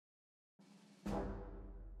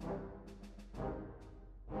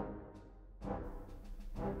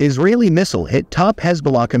Israeli missile hit top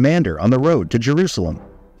Hezbollah commander on the road to Jerusalem.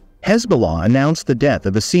 Hezbollah announced the death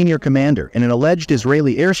of a senior commander in an alleged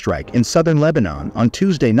Israeli airstrike in southern Lebanon on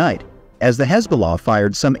Tuesday night, as the Hezbollah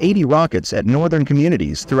fired some 80 rockets at northern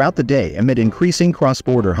communities throughout the day amid increasing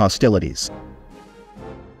cross-border hostilities.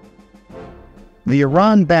 The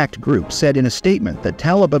Iran-backed group said in a statement that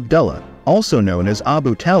Talib Abdullah, also known as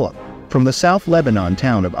Abu Talib, from the South Lebanon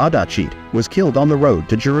town of Adachit, was killed on the road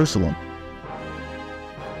to Jerusalem.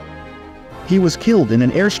 He was killed in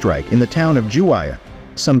an airstrike in the town of Juwaya,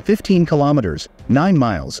 some 15 kilometers, 9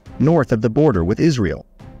 miles, north of the border with Israel.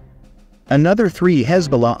 Another 3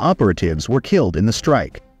 Hezbollah operatives were killed in the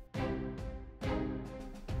strike.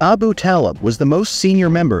 Abu Talib was the most senior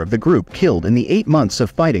member of the group killed in the 8 months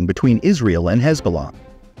of fighting between Israel and Hezbollah.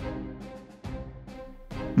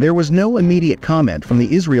 There was no immediate comment from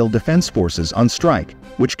the Israel Defense Forces on strike,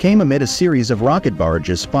 which came amid a series of rocket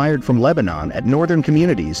barrages fired from Lebanon at northern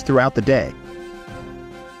communities throughout the day.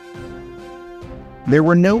 There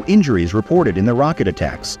were no injuries reported in the rocket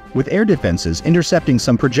attacks, with air defenses intercepting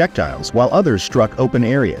some projectiles while others struck open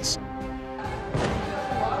areas.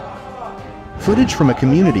 Footage from a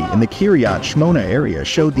community in the Kiryat Shmona area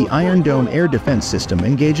showed the Iron Dome air defense system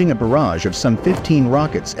engaging a barrage of some 15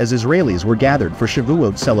 rockets as Israelis were gathered for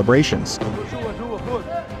Shavuot celebrations.